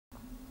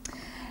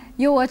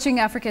You're watching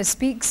Africa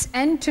Speaks,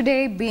 and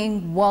today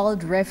being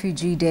World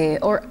Refugee Day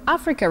or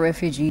Africa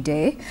Refugee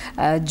Day,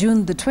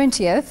 June the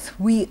 20th,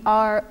 we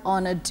are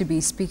honored to be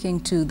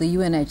speaking to the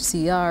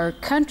UNHCR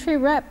country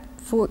rep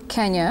for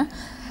Kenya,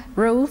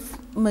 Raof,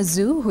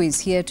 Mazou, who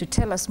is here to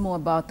tell us more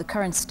about the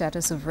current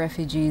status of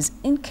refugees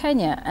in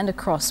Kenya and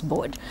across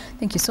board.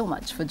 Thank you so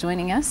much for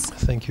joining us.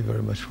 Thank you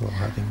very much for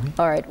having me.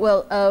 All right,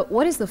 well,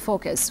 what is the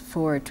focus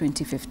for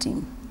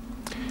 2015?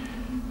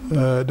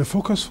 The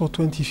focus for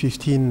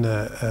 2015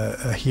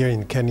 here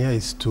in Kenya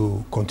is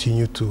to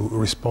continue to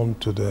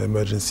respond to the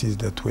emergencies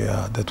that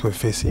we're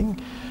facing.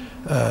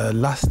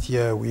 Last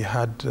year we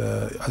had,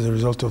 as a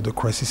result of the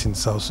crisis in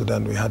South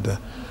Sudan, we had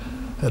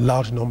a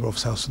large number of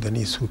South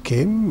Sudanese who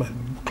came,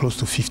 close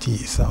to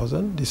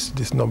 50,000.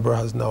 This number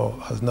has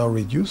now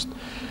reduced,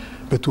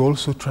 but we're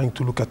also trying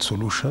to look at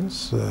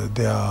solutions.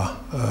 There are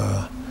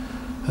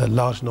a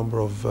large number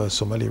of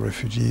Somali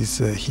refugees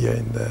here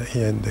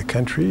in the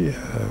country.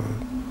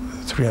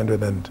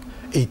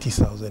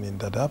 380,000 in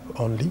Dadaab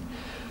only.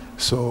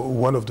 So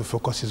one of the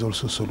focus is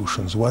also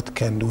solutions. What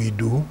can we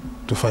do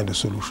to find a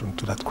solution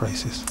to that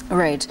crisis?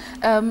 Right.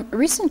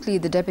 Recently,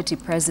 the Deputy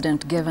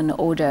President gave an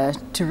order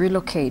to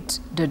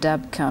relocate the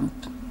Dadaab camp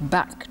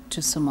back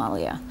to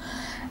Somalia.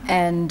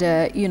 And,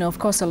 you know, of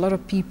course, a lot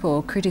of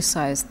people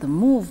criticized the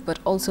move, but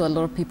also a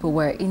lot of people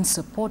were in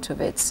support of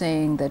it,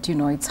 saying that, you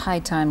know, it's high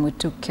time we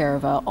took care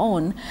of our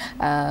own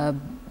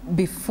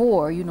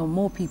before, you know,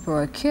 more people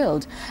are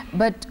killed.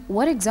 But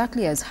what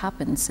exactly has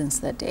happened since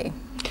that day?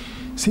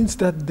 Since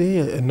that day,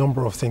 a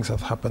number of things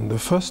have happened. The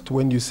first,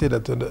 when you say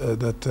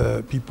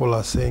that people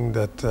are saying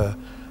that there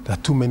are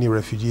too many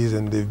refugees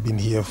and they've been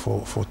here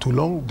for too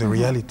long, the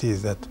reality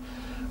is that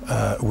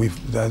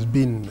there's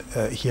been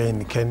here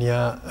in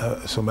Kenya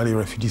Somali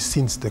refugees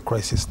since the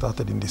crisis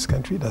started in this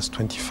country. That's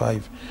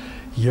 25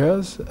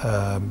 years.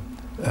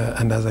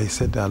 And as I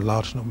said, there are a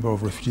large number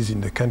of refugees in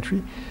the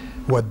country.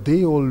 What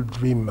they all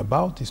dream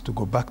about is to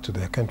go back to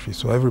their country.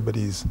 So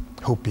everybody is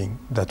hoping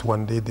that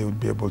one day they will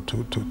be able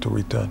to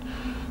return.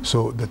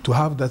 So to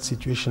have that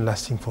situation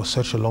lasting for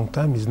such a long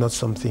time is not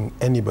something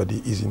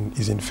anybody is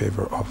in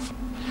favor of.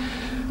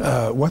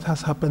 What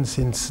has happened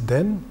since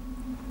then?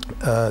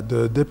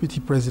 The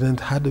Deputy President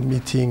had a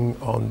meeting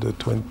on the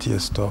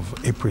 20th of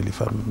April, if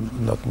I'm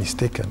not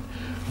mistaken,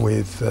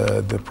 with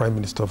the Prime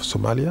Minister of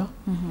Somalia.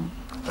 Mm-hmm.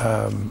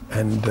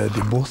 And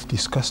they both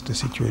discussed the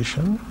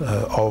situation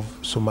of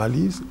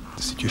Somalis,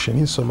 the situation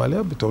in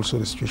Somalia, but also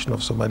the situation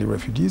of Somali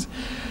refugees.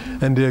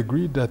 And they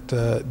agreed that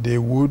they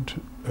would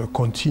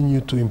continue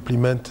to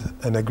implement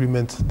an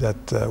agreement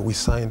that we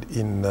signed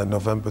in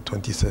November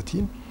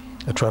 2013,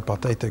 a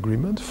tripartite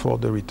agreement for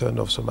the return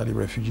of Somali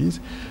refugees,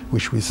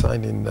 which we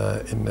signed in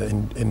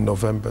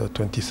November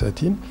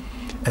 2013.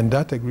 And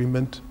that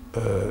agreement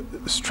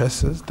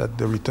stresses that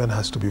the return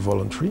has to be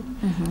voluntary,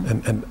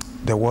 mm-hmm. and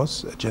there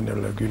was a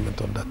general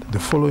agreement on that. The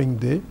following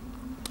day,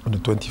 on the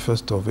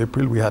 21st of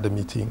April, we had a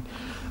meeting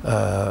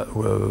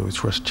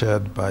which was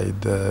chaired by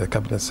the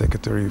Cabinet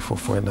Secretary for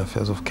Foreign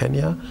Affairs of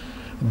Kenya.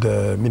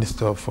 The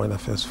Minister of Foreign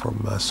Affairs from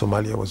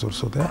Somalia was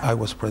also there. I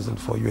was present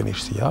for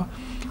UNHCR,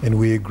 and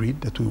we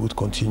agreed that we would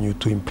continue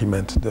to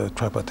implement the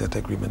tripartite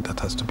agreement that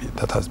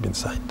has been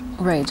signed.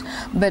 Right,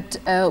 but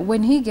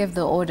when he gave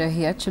the order,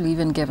 he actually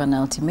even gave an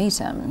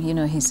ultimatum. You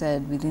know, he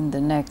said within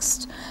the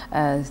next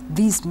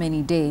these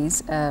many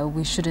days,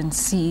 we shouldn't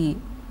see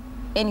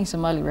any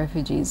Somali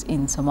refugees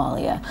in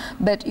Somalia.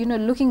 But, you know,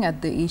 looking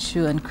at the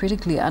issue and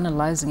critically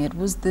analyzing it,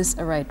 was this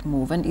a right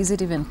move? And is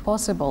it even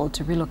possible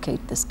to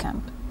relocate this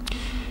camp?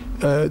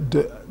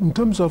 In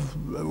terms of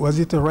was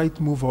it a right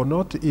move or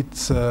not,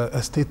 it's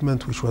a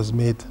statement which was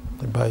made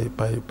by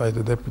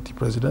the Deputy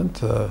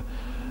President.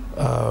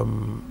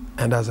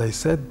 And as I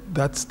said,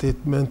 that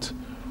statement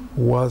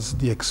was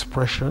the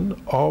expression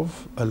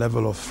of a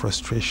level of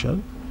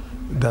frustration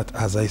that,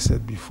 as I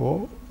said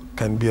before,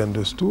 can be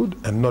understood,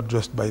 and not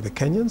just by the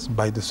Kenyans,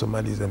 by the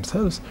Somalis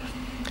themselves.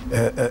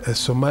 A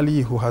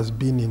Somali who has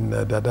been in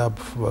Dadaab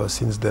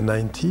since the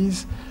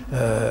 90s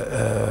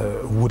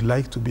would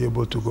like to be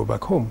able to go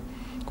back home.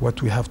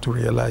 What we have to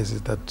realize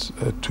is that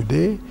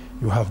today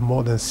you have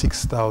more than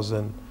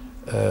 6,000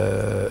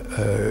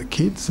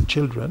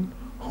 children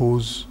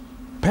whose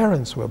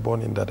parents were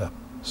born in Dadaab.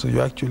 So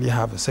you actually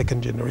have a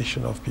second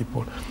generation of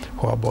people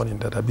who are born in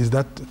Dadaab. Is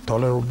that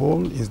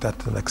tolerable? Is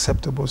that an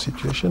acceptable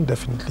situation?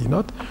 Definitely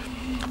not.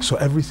 So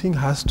everything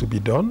has to be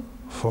done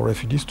for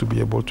refugees to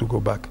be able to go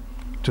back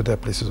to their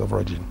places of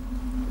origin.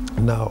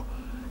 Now,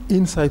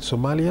 inside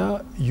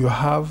Somalia, you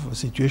have a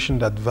situation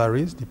that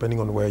varies depending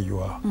on where you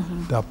are.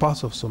 Mm-hmm. There are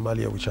parts of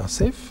Somalia which are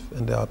safe,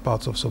 and there are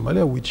parts of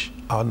Somalia which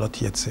are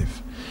not yet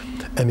safe.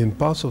 And in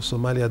parts of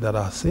Somalia that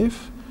are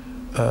safe,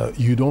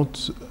 you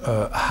don't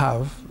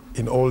have,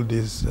 in all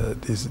these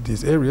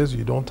areas,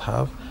 you don't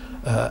have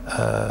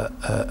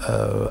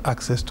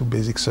access to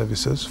basic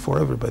services for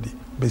everybody.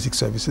 Basic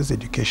services,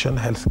 education,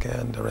 healthcare,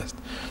 and the rest.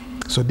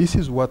 So this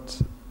is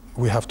what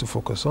we have to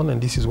focus on,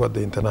 and this is what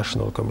the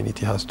international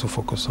community has to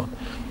focus on.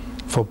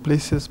 For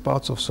places,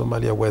 parts of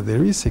Somalia where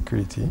there is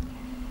security,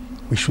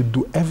 we should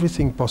do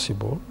everything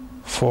possible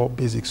for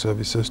basic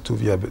services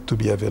to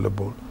be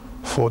available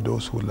for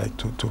those who would like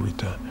to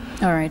return.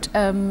 All right.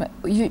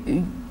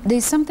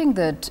 There's something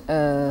that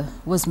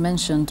was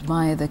mentioned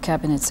by the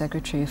Cabinet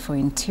Secretary for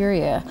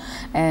Interior,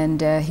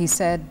 and he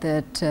said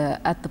that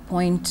at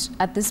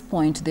this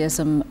point, there are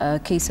some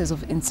cases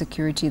of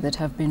insecurity that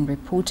have been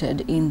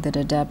reported in the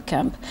Dadaab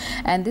camp,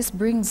 and this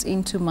brings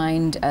into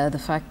mind the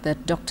fact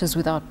that Doctors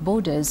Without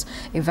Borders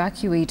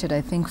evacuated,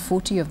 I think,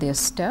 40 of their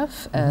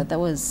staff. That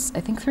was,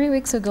 I think, 3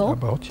 weeks ago.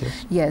 About,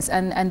 yes. Yes,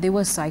 and they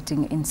were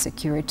citing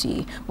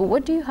insecurity. But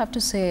what do you have to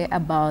say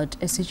about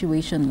a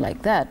situation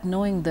like that,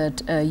 knowing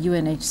that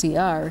UNHCR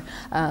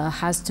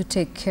has to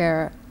take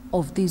care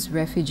of these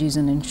refugees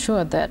and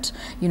ensure that,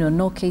 you know,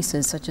 no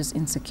cases such as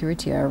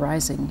insecurity are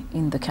arising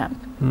in the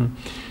camp?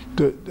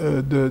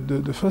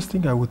 The first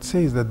thing I would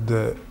say is that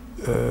the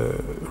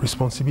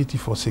responsibility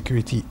for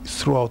security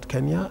throughout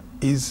Kenya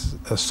is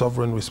a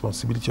sovereign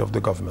responsibility of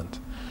the government.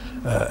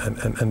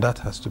 And that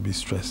has to be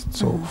stressed.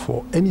 So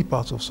for any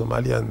part of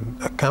Somalia,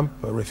 and a camp,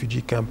 a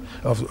refugee camp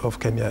of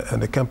Kenya,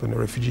 and a camp and a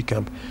refugee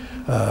camp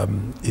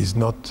is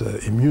not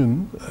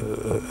immune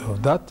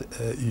of that,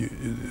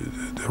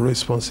 the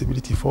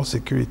responsibility for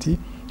security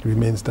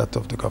remains that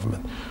of the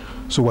government.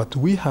 So what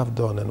we have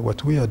done and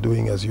what we are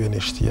doing as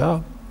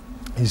UNHCR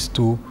is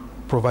to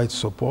provide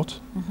support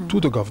to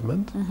the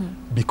government,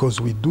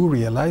 because we do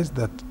realize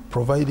that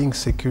providing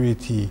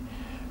security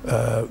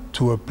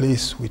to a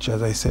place which,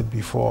 as I said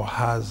before,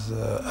 has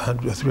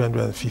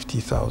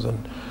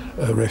 350,000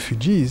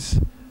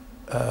 refugees,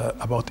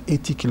 about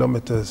 80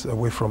 kilometers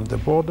away from the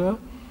border.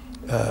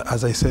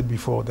 As I said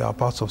before, there are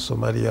parts of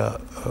Somalia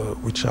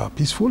which are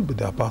peaceful, but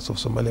there are parts of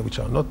Somalia which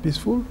are not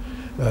peaceful.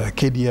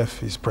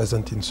 KDF is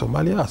present in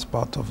Somalia as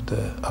part of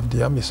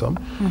the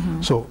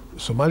AMISOM. So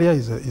Somalia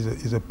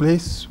is a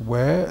place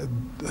where,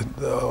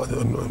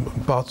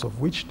 parts of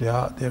which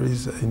there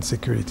is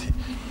insecurity.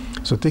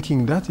 So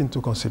taking that into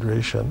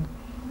consideration,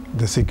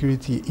 the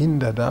security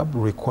in Dadaab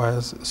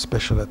requires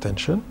special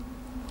attention.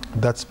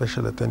 That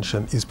special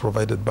attention is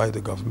provided by the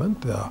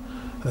government.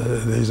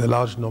 There is a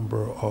large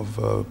number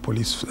of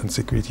police and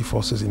security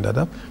forces in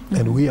Dadaab,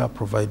 and we are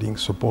providing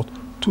support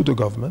to the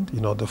government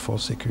in order for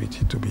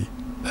security to be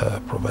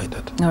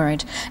provided. All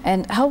right.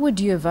 And how would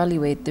you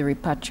evaluate the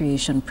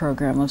repatriation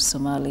program of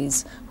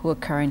Somalis who are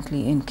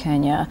currently in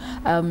Kenya?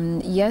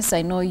 Yes,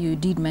 I know you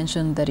did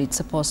mention that it's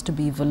supposed to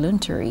be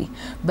voluntary,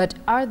 but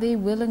are they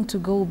willing to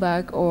go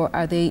back, or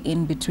are they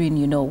in between?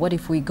 You know, what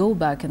if we go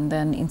back and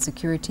then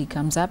insecurity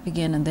comes up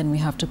again and then we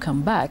have to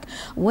come back?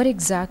 What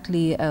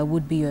exactly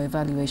would be your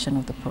evaluation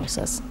of the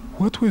process?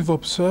 What we've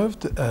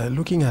observed,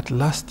 looking at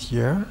last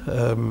year,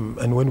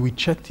 and when we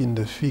checked in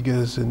the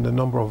figures in the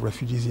number of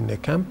refugees in the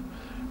camp,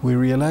 we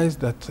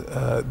realized that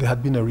there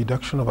had been a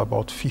reduction of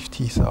about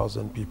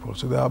 50,000 people.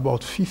 So there are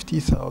about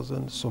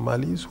 50,000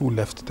 Somalis who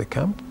left the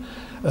camp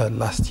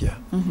last year.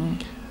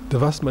 The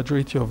vast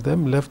majority of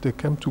them left the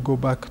camp to go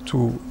back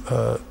to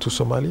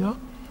Somalia,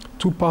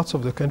 to parts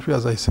of the country,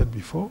 as I said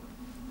before,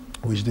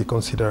 which they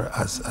consider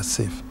as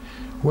safe.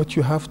 What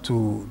you have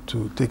to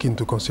take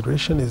into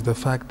consideration is the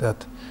fact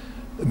that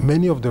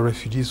many of the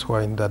refugees who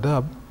are in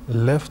Dadaab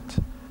left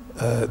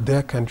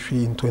their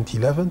country in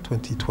 2011,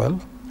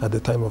 2012, at the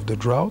time of the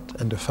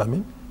drought and the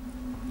famine,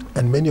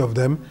 and many of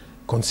them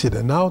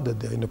consider now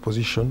that they're in a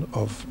position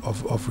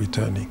of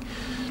returning.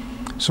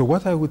 So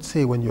what I would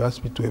say, when you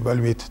ask me to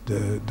evaluate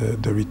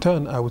the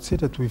return, I would say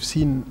that we've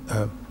seen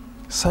a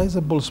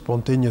sizable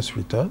spontaneous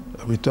return,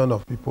 a return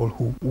of people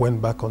who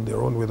went back on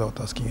their own without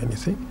asking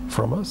anything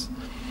from us.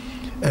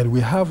 And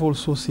we have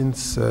also,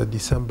 since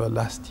December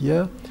last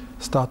year,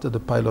 started a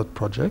pilot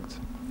project.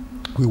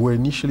 We were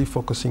initially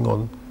focusing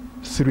on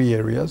 3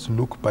 areas,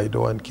 Luk,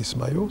 Baidoa, and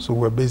Kismayo. So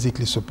we're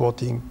basically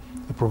supporting,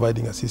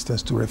 providing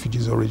assistance to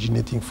refugees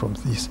originating from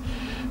these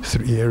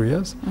 3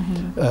 areas.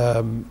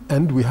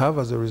 And we have,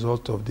 as a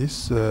result of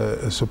this,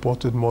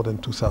 supported more than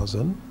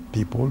 2,000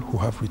 people who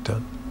have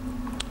returned.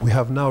 We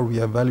have now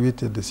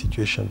reevaluated the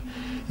situation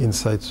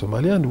inside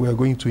Somalia, and we are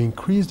going to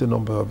increase the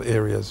number of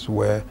areas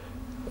where,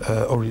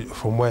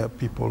 from where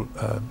people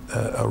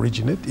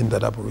originate, in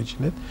Dadaab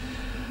originate.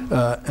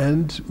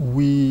 And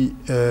we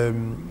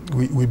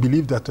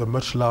believe that a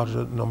much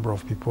larger number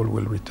of people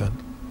will return.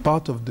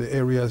 Part of the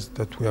areas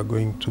that we are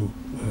going to,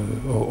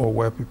 or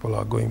where people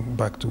are going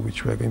back to,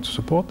 which we are going to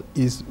support,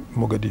 is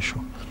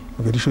Mogadishu.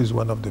 Mogadishu is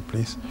one of the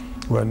places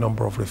where a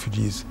number of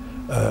refugees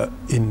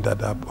in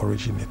Dadaab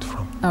originate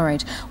from. All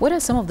right. What are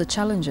some of the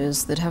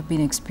challenges that have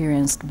been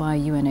experienced by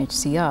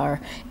UNHCR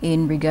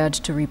in regard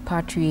to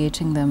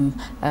repatriating them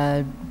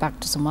back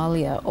to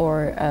Somalia,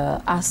 or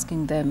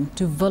asking them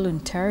to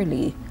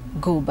voluntarily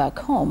go back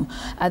home?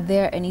 Are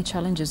there any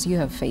challenges you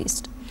have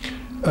faced?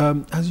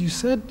 As you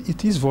said,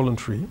 it is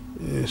voluntary.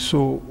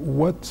 So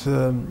what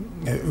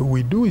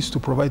we do is to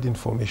provide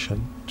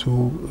information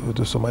to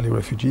the Somali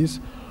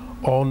refugees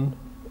on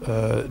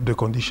the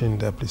condition in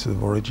their places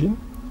of origin,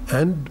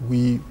 and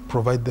we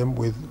provide them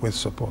with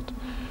support.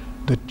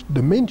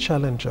 The main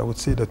challenge, I would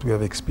say, that we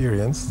have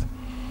experienced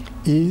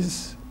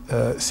is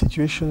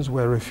situations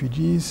where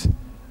refugees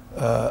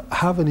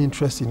have an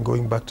interest in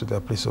going back to their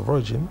place of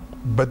origin,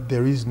 but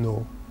there is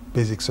no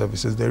basic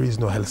services, there is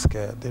no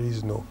healthcare, there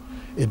is no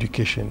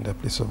education in their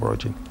place of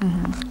origin.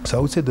 So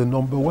I would say the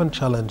number one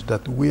challenge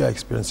that we are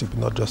experiencing,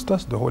 not just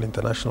us, the whole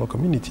international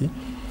community,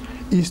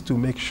 is to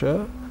make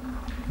sure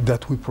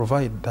that we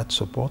provide that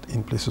support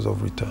in places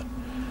of return.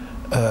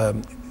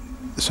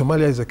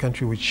 Somalia is a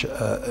country which,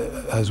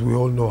 as we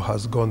all know,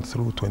 has gone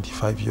through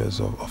 25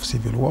 years of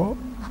civil war.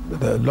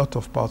 A lot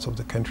of parts of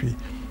the country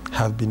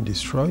have been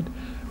destroyed.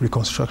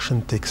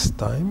 Reconstruction takes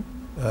time.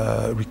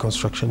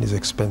 Reconstruction is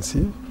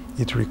expensive.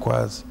 It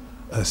requires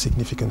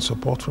significant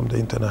support from the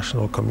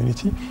international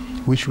community,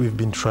 which we've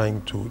been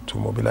trying to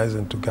mobilize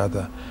and to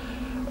gather.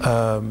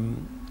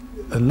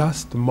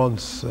 Last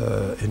month,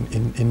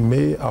 in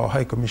May, our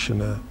High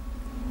Commissioner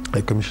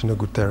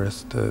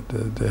Guterres,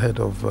 the head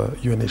of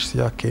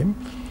UNHCR, came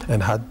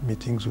and had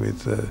meetings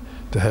with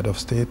the head of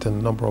state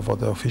and a number of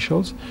other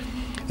officials.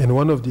 And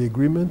one of the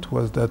agreements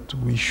was that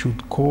we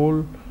should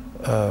call,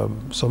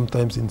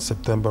 sometimes in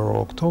September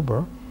or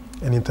October,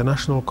 an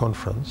international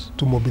conference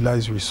to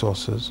mobilize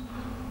resources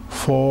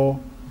for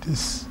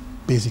these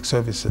basic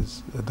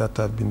services that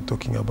I've been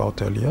talking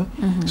about earlier.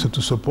 So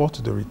to support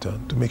the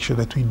return, to make sure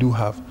that we do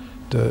have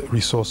the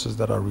resources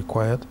that are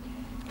required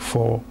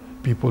for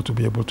people to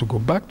be able to go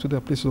back to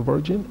their place of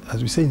origin,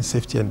 as we say, in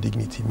safety and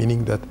dignity,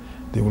 meaning that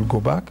they will go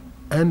back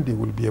and they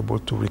will be able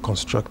to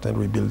reconstruct and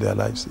rebuild their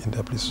lives in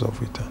their places of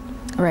return.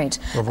 Right.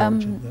 Of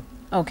origin, yeah.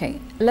 Okay,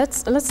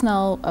 let's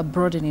now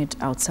broaden it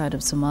outside of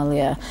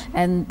Somalia.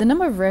 And the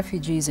number of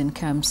refugees in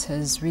camps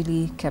has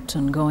really kept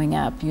on going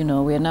up. You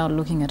know, we're now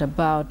looking at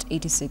about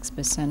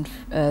 86%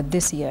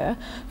 this year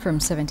from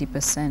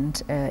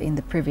 70% in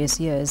the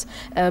previous years.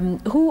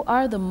 Who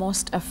are the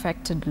most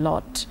affected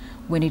lot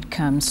when it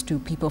comes to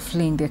people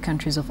fleeing their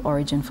countries of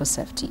origin for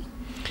safety?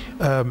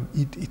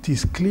 It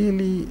is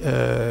clearly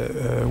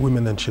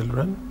women and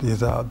children. They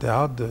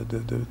are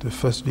the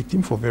first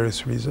victim for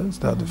various reasons.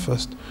 They are the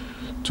first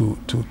to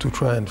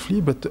try and flee.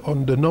 But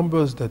on the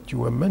numbers that you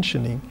were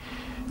mentioning,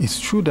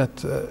 it's true that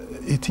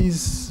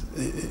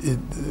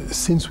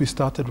since we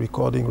started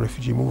recording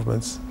refugee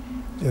movements,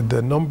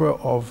 the number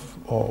of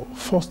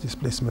forced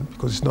displacement,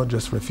 because it's not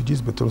just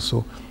refugees but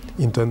also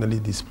internally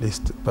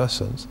displaced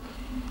persons,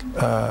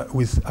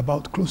 with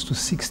about close to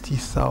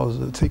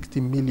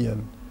 60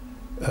 million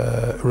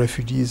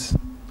refugees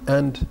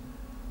and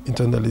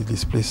internally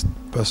displaced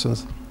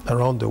persons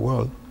around the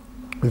world.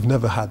 We've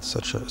never had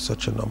such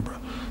a number.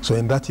 So,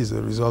 and that is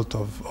a result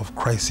of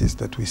crisis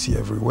that we see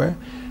everywhere.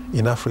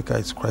 In Africa,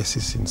 it's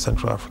crisis in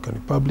Central African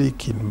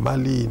Republic, in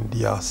Mali, in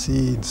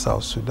DRC, in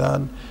South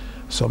Sudan.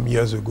 Some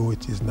years ago,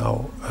 it is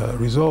now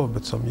resolved,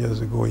 but some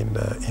years ago in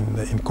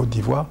Côte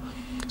d'Ivoire.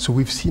 So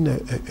we've seen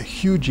a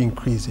huge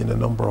increase in the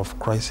number of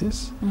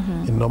crises,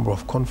 in number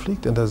of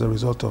conflict, and as a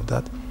result of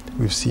that,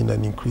 we've seen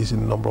an increase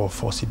in the number of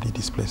forcibly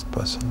displaced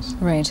persons.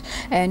 Right.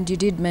 And you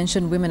did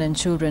mention women and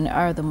children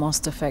are the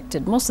most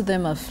affected. Most of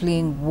them are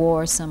fleeing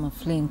war, some are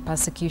fleeing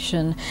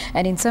persecution,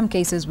 and in some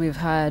cases we've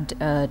had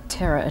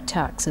terror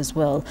attacks as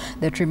well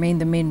that remain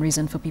the main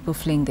reason for people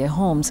fleeing their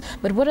homes.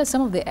 But what are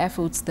some of the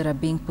efforts that are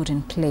being put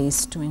in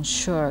place to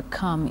ensure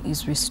calm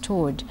is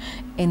restored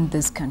in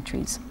these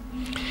countries?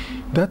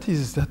 That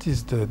is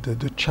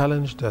the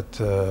challenge that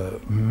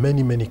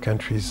many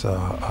countries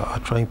are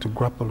trying to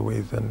grapple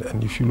with,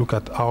 and if you look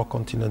at our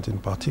continent in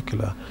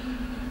particular,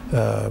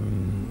 the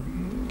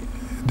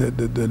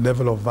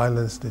level of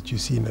violence that you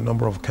see in a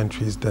number of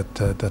countries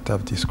that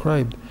I've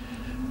described,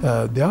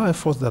 there are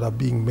efforts that are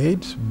being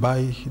made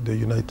by the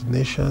United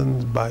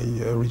Nations, by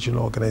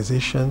regional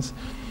organizations,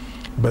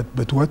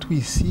 but what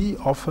we see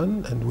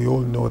often, and we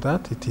all know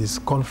that, it is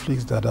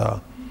conflicts that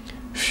are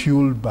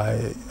fueled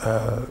by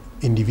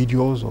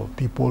individuals or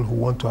people who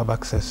want to have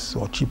access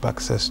or cheap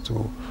access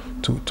to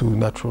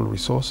natural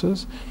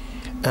resources,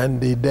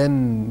 and they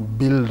then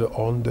build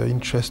on the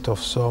interest of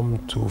some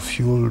to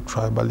fuel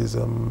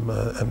tribalism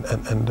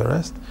and the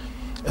rest,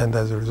 and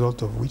as a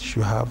result of which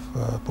you have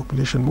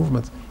population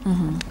movements.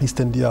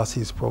 Eastern DRC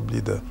is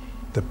probably the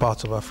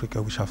parts of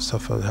Africa which has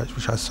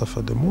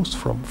suffered the most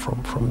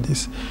from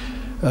this.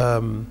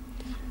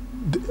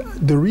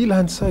 The real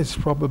answer is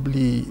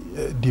probably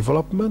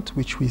development,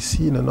 which we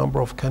see in a number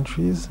of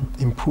countries,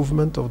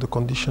 improvement of the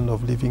condition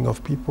of living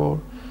of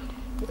people,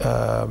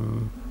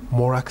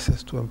 more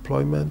access to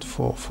employment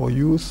for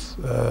youth,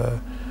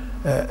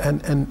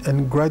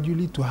 and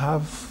gradually to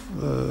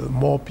have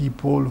more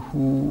people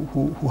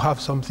who have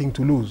something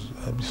to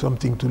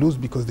lose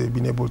because they've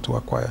been able to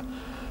acquire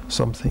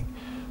something.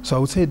 So I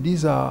would say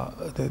these are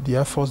the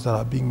efforts that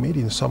are being made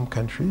in some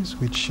countries,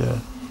 which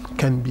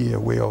can be a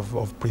way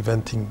of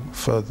preventing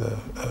further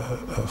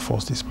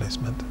forced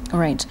displacement.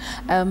 Right.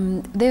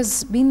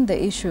 There's been the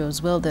issue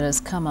as well that has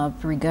come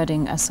up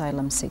regarding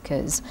asylum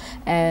seekers,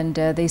 and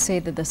they say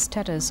that the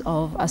status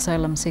of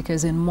asylum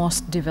seekers in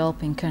most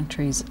developing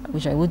countries,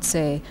 which I would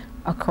say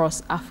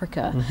across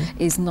Africa,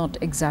 is not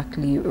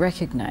exactly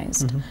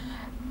recognized.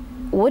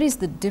 What is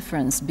the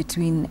difference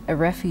between a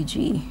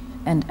refugee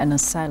and an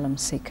asylum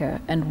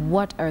seeker, and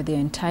what are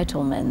their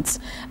entitlements,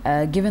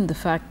 given the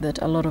fact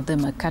that a lot of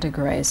them are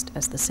categorized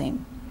as the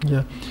same?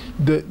 Yeah,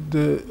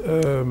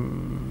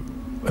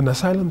 an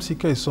asylum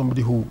seeker is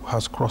somebody who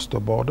has crossed the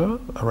border,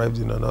 arrived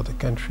in another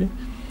country,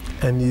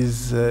 and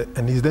is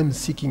then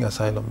seeking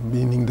asylum,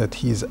 meaning that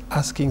he is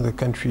asking the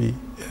country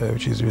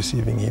which is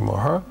receiving him or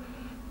her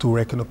to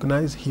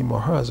recognize him or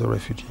her as a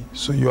refugee.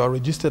 So you are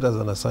registered as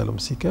an asylum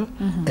seeker,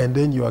 and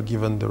then you are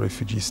given the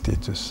refugee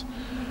status.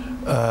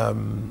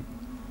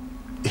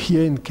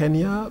 Here in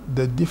Kenya,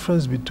 the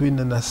difference between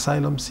an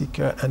asylum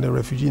seeker and a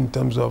refugee in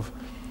terms of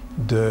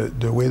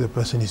the way the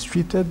person is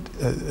treated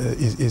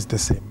is the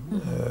same.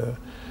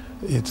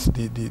 It's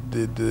the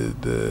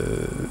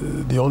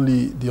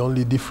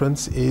only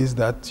difference is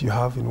that you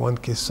have in one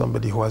case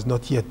somebody who has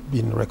not yet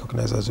been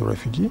recognized as a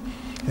refugee,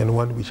 and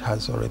one which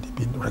has already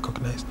been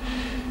recognized.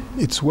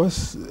 It's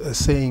worth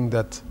saying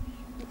that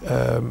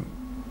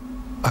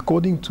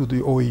according to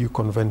the OAU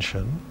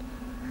Convention,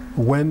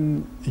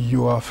 when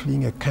you are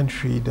fleeing a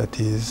country that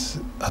is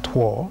at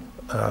war,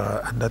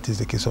 and that is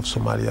the case of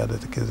Somalia,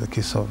 that is the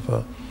case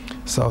of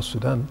South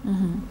Sudan,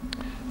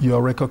 you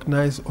are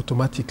recognized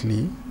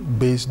automatically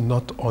based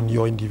not on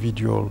your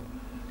individual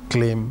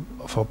claim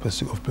of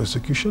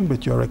persecution,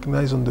 but you are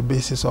recognized on the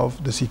basis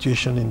of the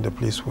situation in the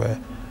place where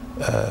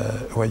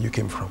you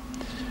came from.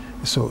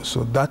 So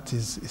that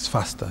is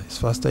faster. It's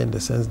faster in the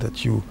sense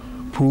that you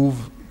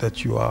prove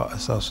that you are a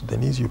South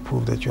Sudanese, you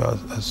prove that you are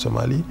a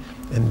Somali,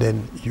 and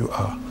then you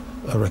are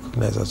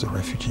recognized as a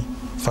refugee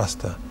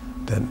faster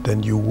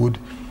than you would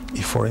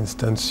if, for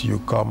instance, you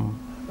come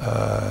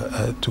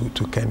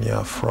to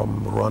Kenya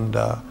from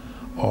Rwanda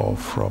or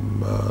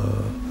from,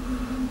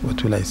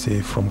 what will I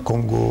say, from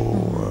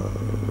Congo,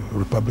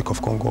 Republic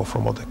of Congo, or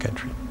from other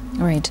country.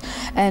 Right.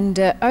 And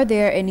are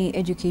there any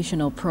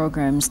educational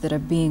programs that are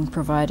being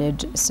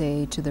provided,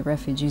 say, to the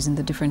refugees in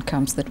the different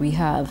camps that we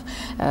have,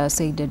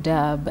 say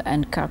Dadaab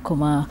and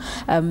Kakuma?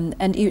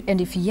 And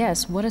if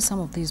yes, what are some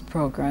of these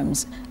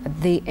programs? Are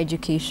they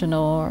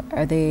educational?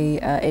 Are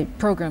they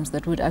programs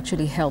that would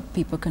actually help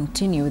people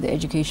continue the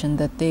education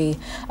that they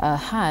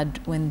had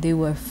when they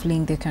were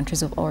fleeing their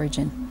countries of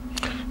origin?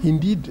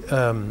 Indeed,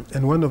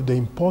 and one of the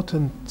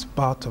important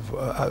part of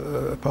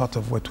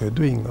what we're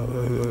doing,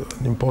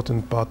 an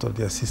important part of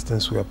the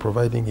assistance we are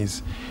providing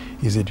is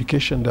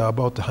education. There are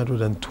about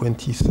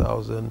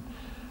 120,000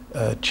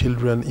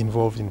 children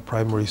involved in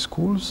primary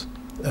schools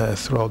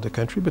throughout the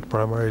country, but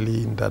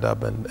primarily in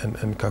Dadaab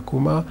and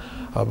Kakuma,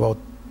 about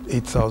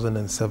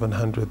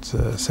 8,700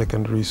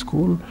 secondary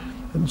school,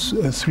 and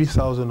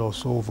 3,000 or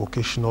so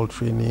vocational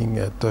training,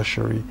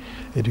 tertiary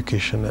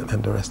education,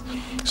 and the rest.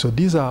 So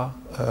these are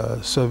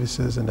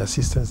services and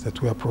assistance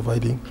that we are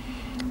providing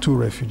to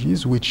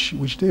refugees,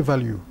 which they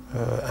value.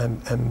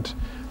 And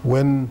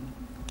when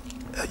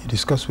you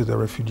discuss with a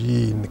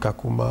refugee in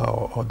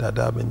Kakuma or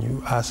Dadaab and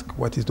you ask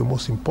what is the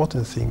most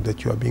important thing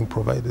that you are being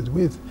provided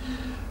with,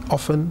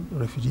 often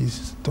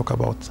refugees talk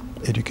about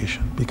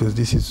education, because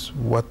this is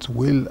what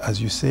will,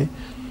 as you said,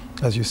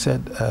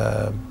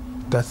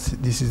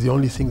 this is the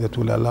only thing that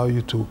will allow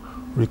you to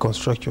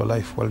reconstruct your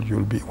life when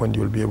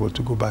you'll be able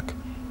to go back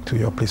to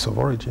your place of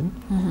origin,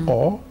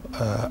 or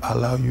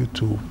allow you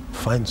to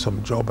find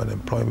some job and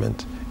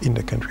employment in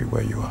the country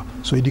where you are.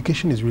 So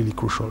education is really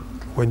crucial.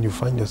 When you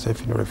find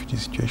yourself in a refugee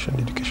situation,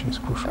 education is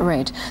crucial.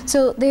 Right.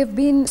 So there have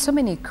been so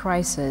many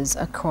crises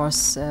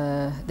across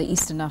the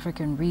Eastern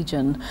African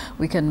region.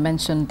 We can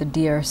mention the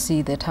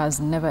DRC that has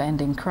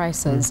never-ending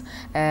crisis.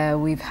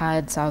 We've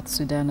had South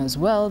Sudan as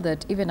well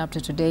that even up to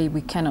today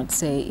we cannot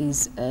say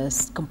is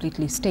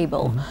completely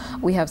stable.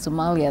 We have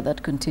Somalia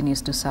that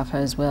continues to suffer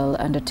as well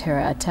under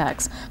terror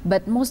attacks.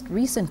 But most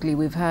recently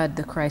we've had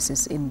the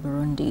crisis in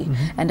Burundi,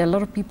 and a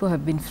lot of people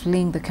have been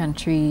fleeing the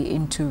country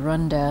into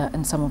Rwanda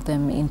and some of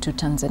them into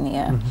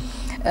Tanzania.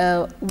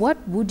 What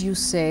would you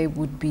say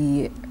would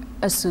be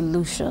a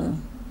solution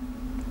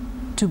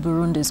to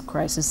Burundi's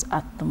crisis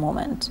at the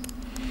moment?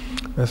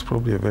 That's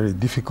probably a very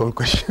difficult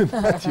question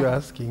that you're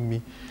asking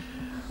me.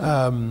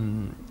 I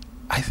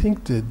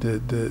think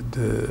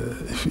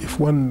if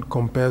one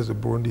compares the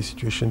Burundi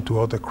situation to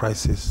other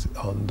crises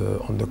on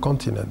the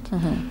continent,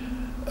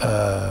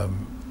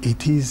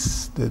 it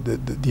is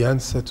the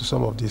answer to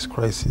some of these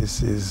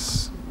crises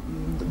is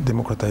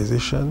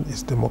democratization,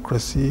 it's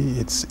democracy,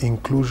 it's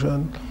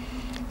inclusion,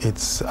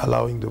 it's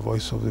allowing the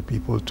voice of the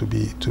people to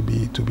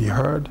be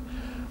heard.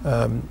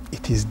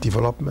 It is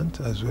development,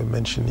 as we were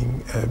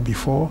mentioning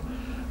before.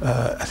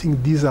 I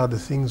think these are the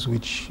things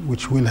which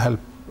will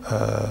help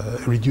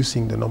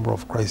reducing the number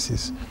of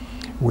crises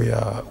we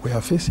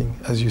are facing.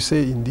 As you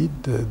say, indeed,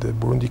 the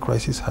Burundi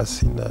crisis has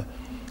seen the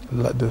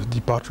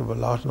departure of a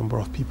large number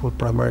of people,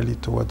 primarily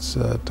towards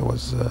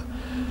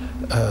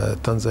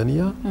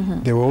Tanzania.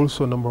 There were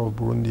also a number of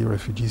Burundi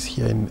refugees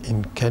here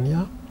in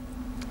Kenya.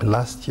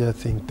 Last year, I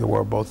think there were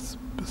about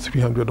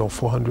 300 or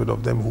 400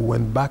 of them who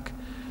went back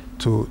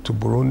to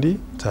Burundi.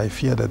 So I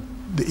fear that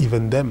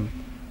even them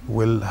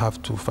will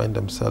have to find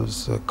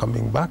themselves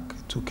coming back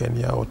to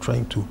Kenya or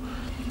trying to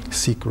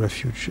seek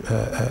refuge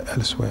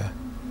elsewhere.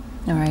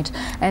 All right.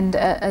 And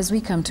as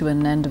we come to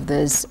an end of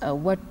this,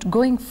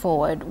 going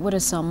forward, what are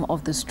some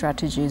of the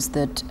strategies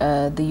that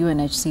the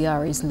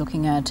UNHCR is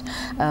looking at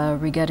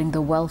regarding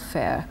the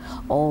welfare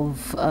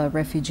of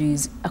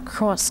refugees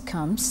across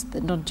camps,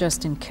 not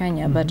just in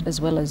Kenya, but as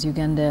well as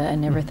Uganda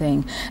and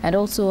everything? And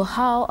also,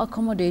 how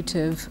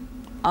accommodative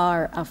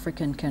are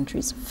African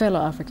countries, fellow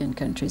African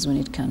countries, when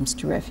it comes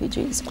to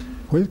refugees?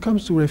 When it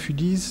comes to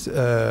refugees,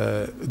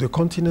 the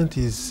continent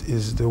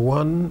is the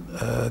one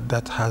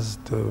that has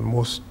the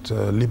most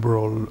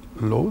liberal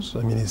laws.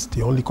 I mean, it's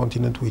the only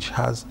continent which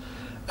has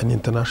an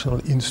international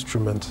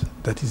instrument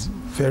that is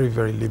very,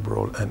 very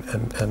liberal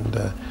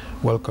and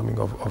welcoming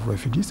of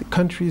refugees.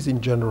 Countries in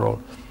general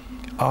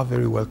are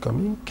very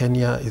welcoming.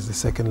 Kenya is the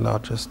second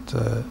largest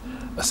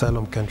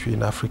asylum country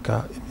in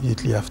Africa,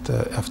 immediately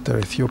after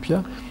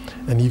Ethiopia.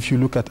 And if you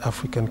look at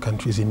African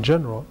countries in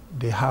general,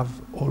 they have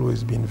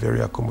always been very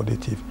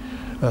accommodating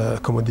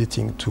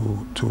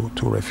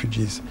to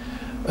refugees.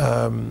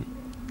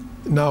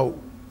 Now,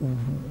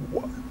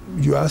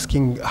 you're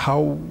asking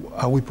how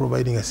are we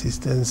providing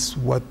assistance?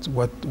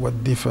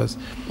 What differs?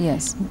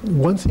 Yes.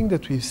 One thing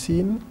that we've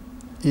seen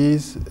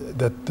is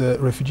that the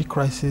refugee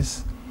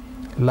crisis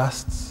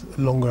lasts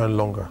longer and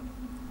longer.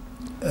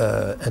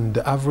 And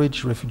the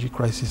average refugee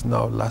crisis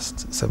now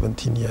lasts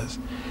 17 years.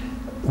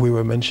 We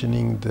were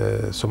mentioning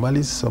the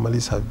Somalis.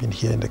 Somalis have been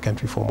here in the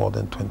country for more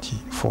than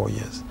 24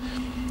 years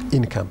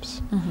in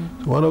camps.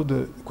 So one of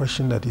the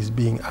questions that is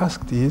being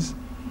asked is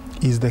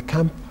the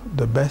camp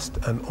the best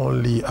and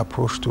only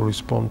approach to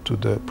respond to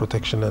the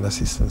protection and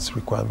assistance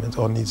requirements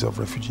or needs of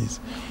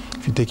refugees?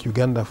 If you take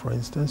Uganda, for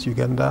instance,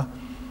 Uganda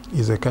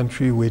is a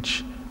country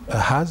which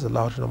has a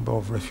large number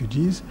of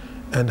refugees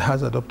and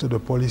has adopted a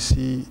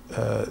policy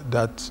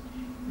that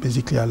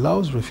basically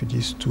allows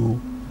refugees to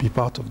be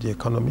part of the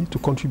economy, to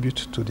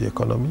contribute to the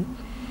economy.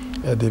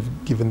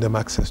 They've given them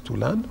access to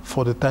land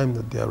for the time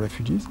that they are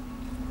refugees.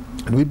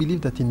 And we believe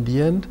that in the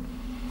end,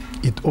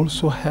 it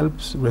also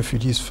helps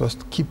refugees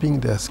first keeping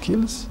their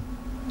skills,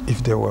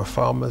 if they were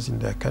farmers in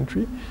their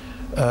country,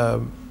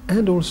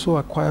 and also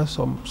acquire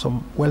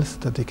some wealth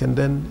that they can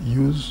then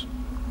use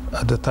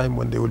at the time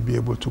when they will be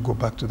able to go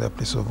back to their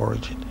place of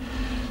origin.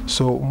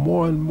 So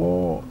more and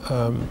more,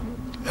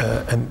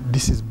 and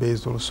this is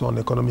based also on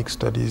economic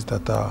studies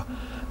that are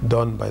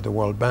done by the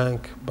World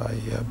Bank,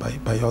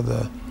 by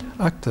other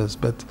actors,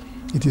 but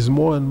it is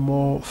more and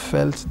more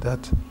felt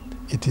that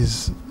it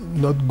is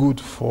not good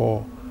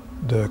for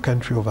the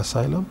country of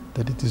asylum,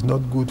 that it is not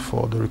good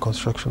for the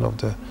reconstruction of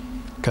the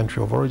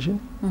country of origin,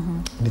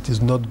 and it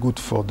is not good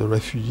for the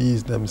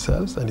refugees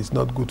themselves, and it's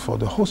not good for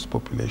the host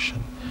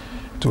population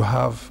to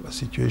have a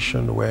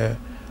situation where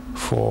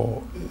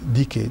for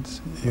decades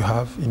you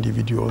have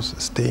individuals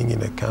staying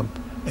in a camp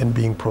and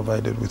being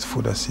provided with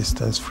food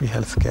assistance, free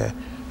healthcare,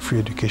 free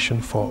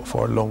education for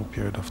a long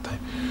period of time.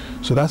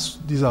 So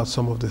these are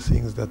some of the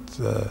things that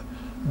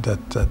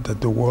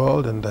the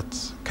world and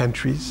that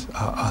countries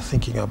are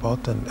thinking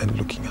about and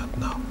looking at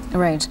now.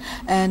 Right.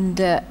 And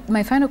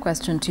my final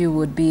question to you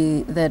would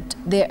be that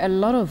there are a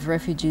lot of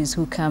refugees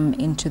who come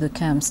into the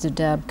camps,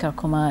 Dadaab,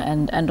 Kakuma,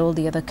 and all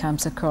the other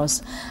camps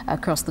across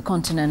the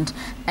continent.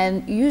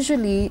 And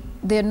usually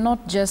they're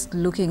not just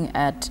looking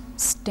at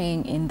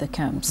staying in the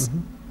camps.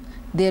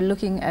 They're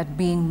looking at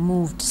being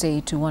moved,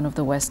 say, to one of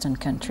the Western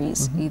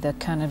countries, either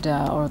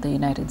Canada or the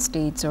United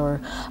States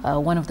or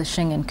one of the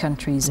Schengen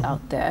countries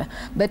out there.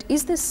 But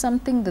is this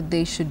something that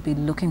they should be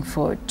looking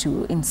forward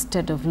to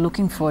instead of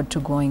looking forward to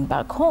going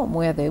back home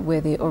where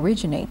they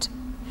originate?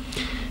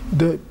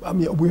 I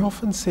mean, we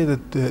often say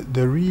that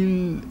the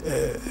real,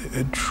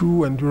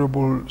 true and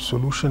durable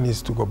solution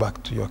is to go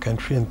back to your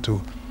country and to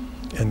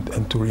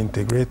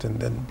reintegrate and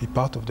then be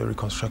part of the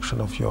reconstruction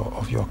of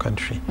your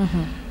country.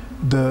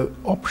 The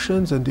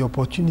options and the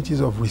opportunities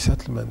of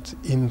resettlement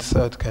in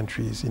third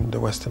countries in the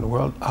Western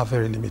world are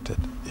very limited.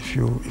 If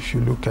you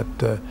look at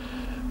the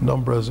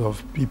numbers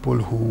of people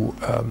who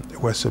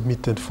were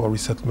submitted for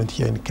resettlement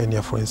here in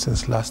Kenya, for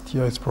instance, last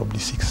year, it's probably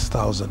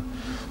 6,000.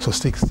 So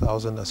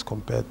 6,000 as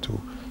compared to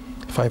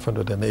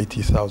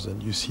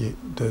 580,000. You see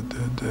the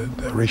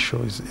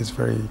ratio is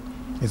very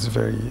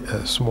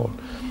small.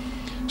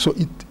 So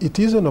it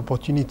is an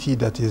opportunity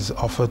that is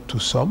offered to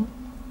some,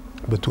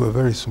 but to a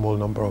very small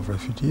number of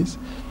refugees.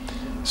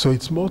 So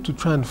it's more to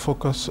try and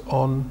focus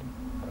on,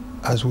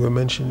 as we were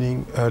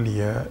mentioning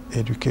earlier,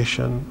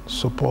 education,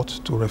 support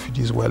to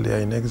refugees while they are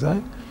in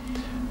exile,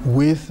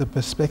 with the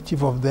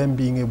perspective of them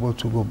being able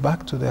to go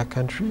back to their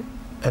country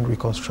and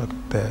reconstruct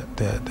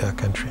their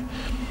country.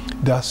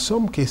 There are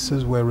some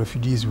cases where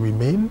refugees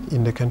remain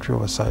in the country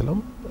of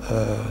asylum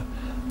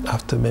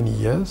after many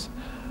years,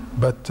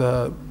 but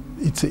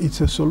it's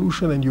a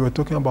solution. And you were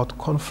talking about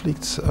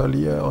conflicts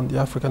earlier on the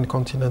African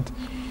continent.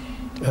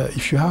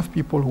 If you have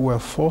people who are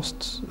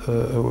forced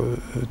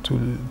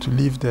to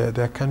leave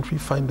their country,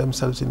 find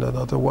themselves in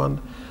another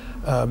one,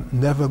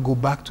 never go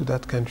back to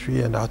that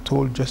country and are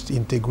told just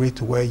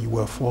integrate where you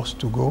were forced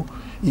to go,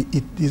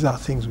 these are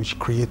things which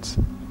create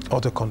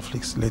other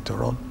conflicts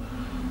later on.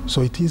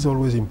 So it is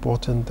always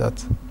important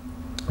that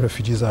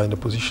refugees are in a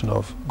position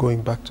of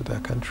going back to their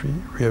country,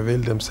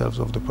 reavail themselves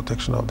of the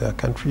protection of their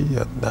country,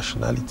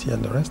 nationality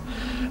and the rest.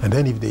 And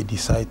then if they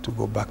decide to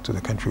go back to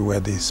the country where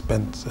they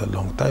spent a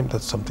long time,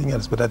 that's something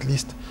else. But at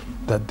least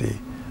that they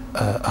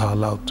are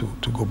allowed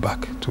to go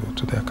back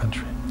to their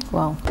country.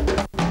 Wow.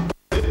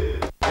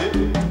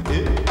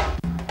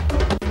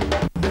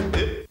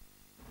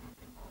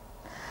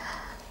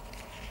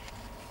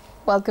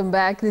 Welcome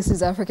back. This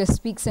is Africa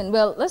Speaks. And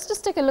well, let's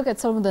just take a look at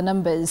some of the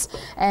numbers.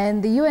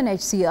 And the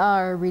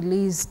UNHCR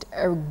released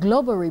a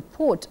global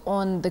report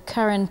on the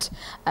current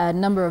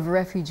number of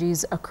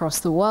refugees across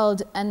the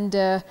world and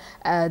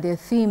their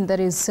theme that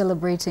is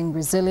celebrating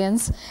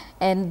resilience.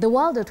 And the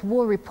World at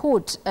War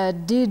report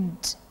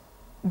did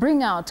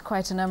bring out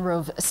quite a number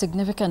of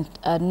significant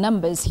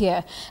numbers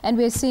here. And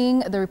we're seeing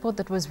the report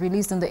that was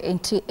released on the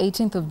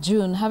 18th of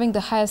June having the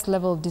highest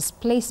level of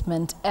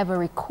displacement ever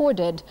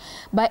recorded.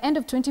 By end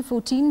of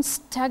 2014,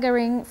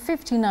 staggering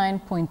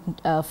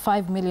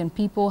 59.5 million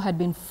people had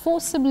been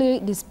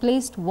forcibly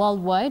displaced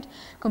worldwide,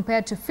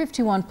 compared to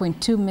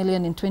 51.2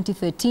 million in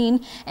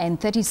 2013 and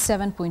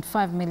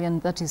 37.5 million,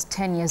 that is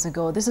 10 years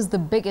ago. This is the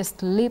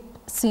biggest leap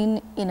seen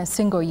in a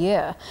single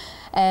year.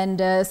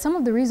 And some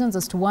of the reasons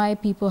as to why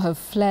people have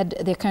fled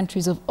their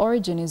countries of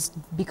origin is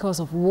because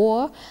of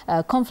war,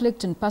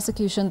 conflict and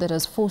persecution that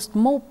has forced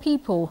more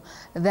people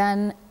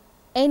than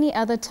any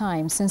other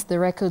time since the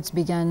records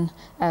began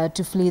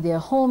to flee their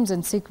homes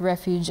and seek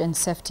refuge and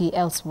safety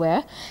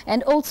elsewhere.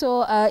 And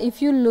also, if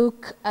you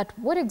look at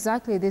what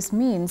exactly this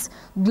means,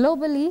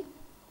 globally,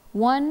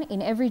 1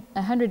 in every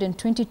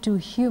 122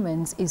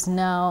 humans is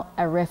now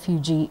a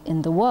refugee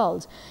in the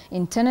world,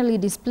 internally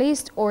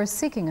displaced or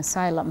seeking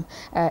asylum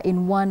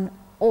in one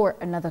or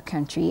another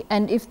country.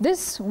 And if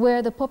this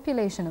were the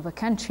population of a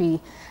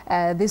country,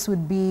 this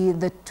would be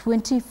the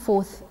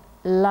 24th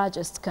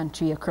largest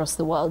country across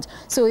the world.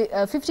 So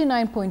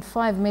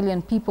 59.5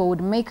 million people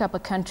would make up a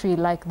country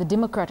like the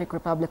Democratic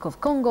Republic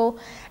of Congo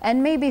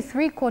and maybe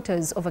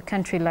 3/4 of a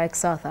country like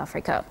South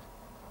Africa.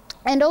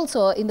 And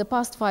also, in the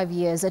past 5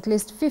 years, at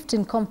least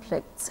 15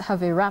 conflicts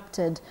have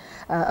erupted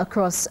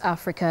across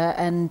Africa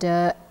and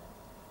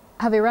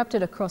have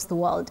erupted across the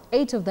world.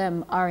 8 of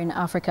them are in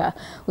Africa.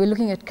 We're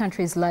looking at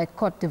countries like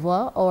Cote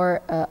d'Ivoire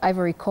or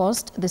Ivory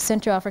Coast, the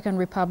Central African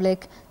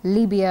Republic,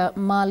 Libya,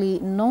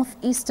 Mali,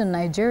 northeastern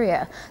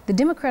Nigeria, the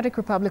Democratic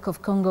Republic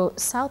of Congo,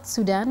 South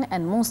Sudan,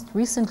 and most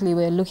recently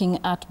we're looking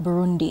at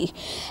Burundi.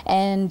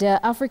 And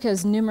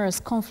Africa's numerous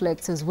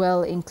conflicts as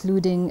well,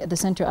 including the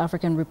Central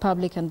African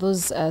Republic and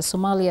those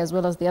Somalia, as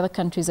well as the other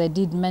countries I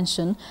did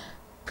mention,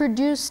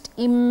 produced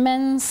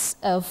immense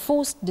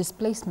forced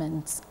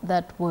displacements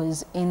that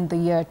was in the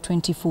year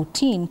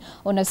 2014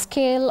 on a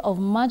scale of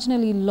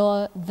marginally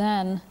lower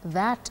than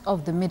that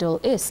of the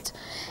Middle East.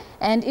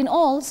 And in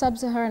all,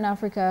 sub-Saharan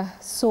Africa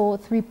saw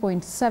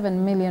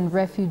 3.7 million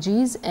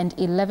refugees and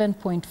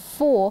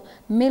 11.4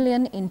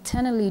 million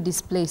internally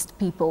displaced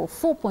people,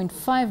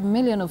 4.5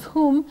 million of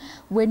whom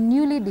were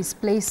newly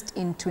displaced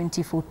in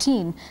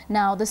 2014.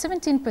 Now, the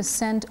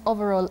 17%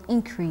 overall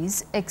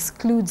increase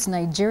excludes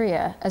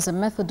Nigeria, as a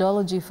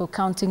methodology for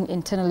counting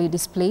internally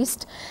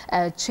displaced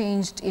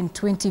changed in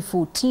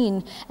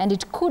 2014, and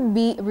it could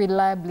be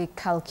reliably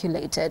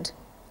calculated.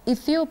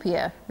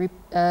 Ethiopia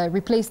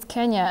replaced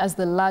Kenya as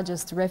the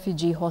largest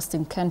refugee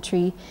hosting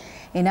country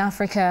in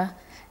Africa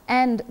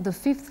and the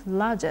 5th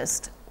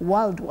largest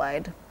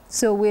worldwide.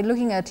 So we're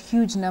looking at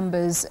huge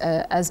numbers,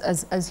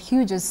 as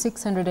huge as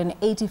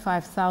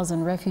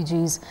 685,000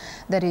 refugees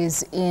that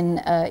is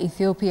in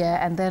Ethiopia,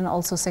 and then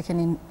also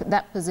second in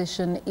that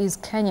position is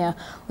Kenya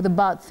with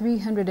about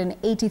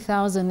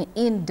 380,000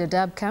 in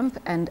Dadaab camp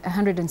and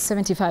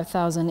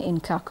 175,000 in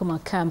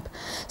Kakuma camp.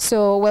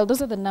 So, well, those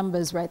are the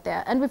numbers right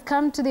there. And we've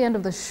come to the end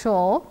of the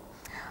show.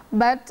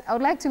 But I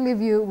would like to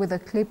leave you with a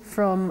clip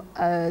from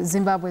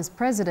Zimbabwe's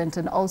president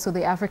and also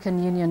the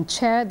African Union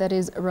chair, that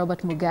is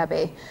Robert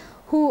Mugabe,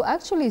 who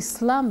actually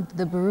slammed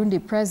the Burundi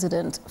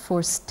president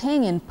for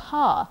staying in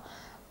power.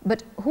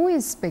 But who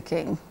is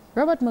speaking?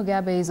 Robert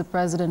Mugabe is a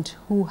president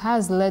who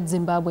has led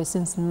Zimbabwe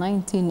since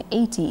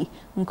 1980.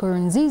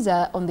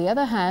 Nkurunziza, on the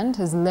other hand,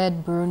 has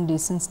led Burundi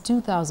since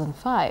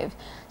 2005.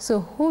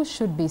 So who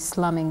should be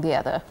slamming the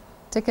other?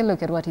 Take a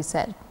look at what he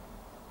said.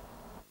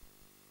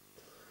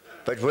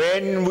 But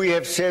when we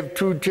have served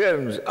 2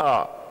 terms,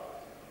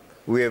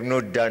 we have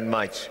not done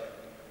much.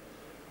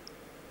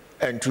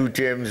 And 2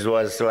 terms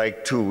was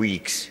like 2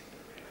 weeks.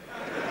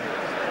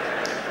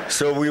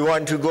 So we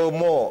want to go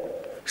more.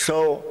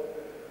 So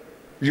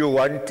you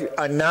want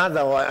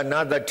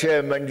another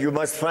term, and you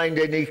must find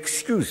an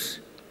excuse.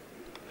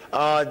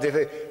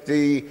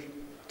 The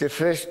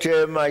first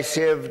term I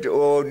served,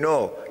 oh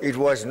no, it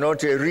was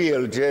not a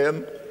real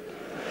term.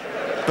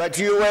 But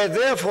you were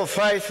there for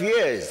 5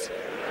 years.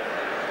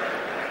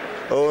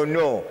 Oh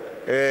no,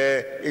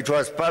 it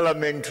was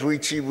Parliament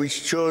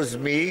which chose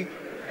me.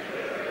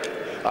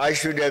 I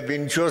should have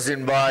been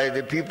chosen by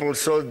the people,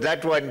 so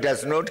that one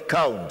does not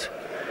count.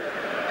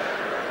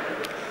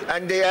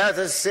 And the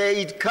others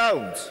say it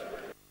counts.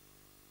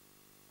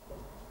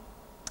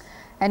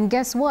 And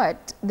guess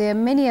what? There are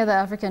many other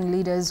African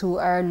leaders who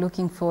are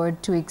looking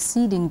forward to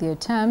exceeding their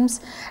terms.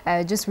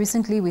 Just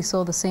recently, we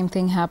saw the same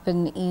thing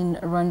happen in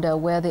Rwanda,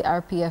 where the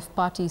RPF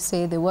party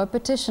say they were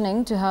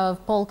petitioning to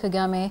have Paul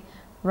Kagame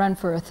run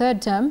for a third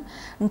term.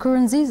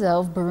 Nkurunziza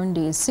of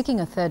Burundi is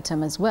seeking a third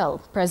term as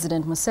well.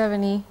 President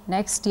Museveni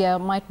next year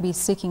might be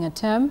seeking a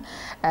term,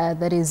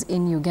 that is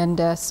in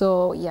Uganda.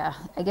 So yeah,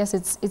 I guess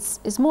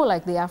it's more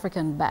like the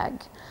African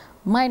bag.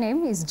 My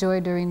name is Joy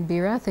Doreen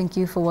Biira. Thank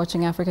you for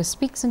watching Africa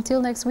Speaks.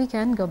 Until next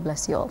weekend, God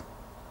bless you all.